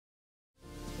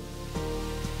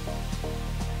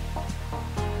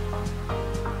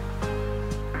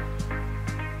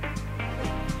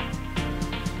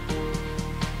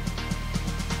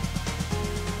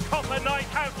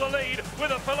lead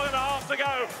with a furlong and a half to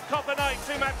go. Copper Knight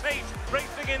to Matisse,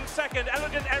 racing in second.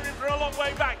 Elegant Erin for a long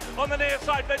way back on the near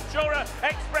side. Ventura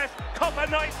Express, Copper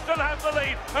Knight still has the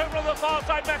lead. Over on the far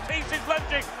side, Matisse is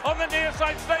lunging on the near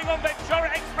side, staying on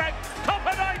Ventura Express.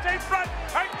 Copper Knight in front,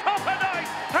 and Copper Knight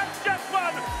has just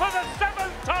won for the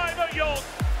 7th time at York.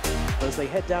 As they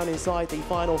head down inside the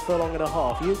final furlong and a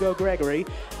half, Hugo Gregory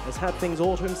has had things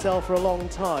all to himself for a long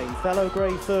time. Fellow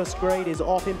Grey First Grade is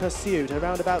off in pursuit,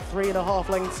 around about 3.5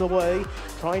 lengths away,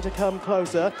 trying to come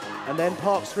closer, and then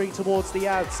Park Street towards the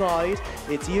outside.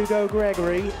 It's Hugo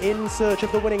Gregory in search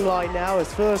of the winning line now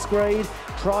as First Grade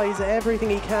tries everything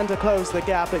he can to close the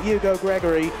gap, but Hugo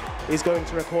Gregory is going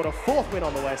to record a 4th win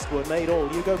on the Westwood. Made all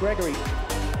Hugo Gregory.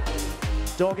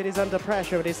 Dogged is under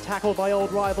pressure. It is tackled by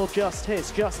old rival Just Hiss.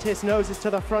 Just Hiss noses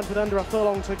to the front with under a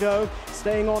furlong to go.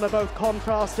 Staying on are both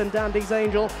Contrast and Dandy's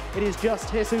Angel. It is Just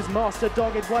Hiss who's mastered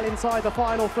Dogged well inside the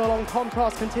final furlong.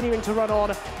 Contrast continuing to run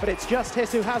on, but it's Just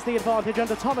Hiss who has the advantage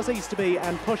under Thomas Easterby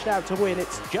and pushed out to win.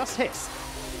 It's Just Hiss.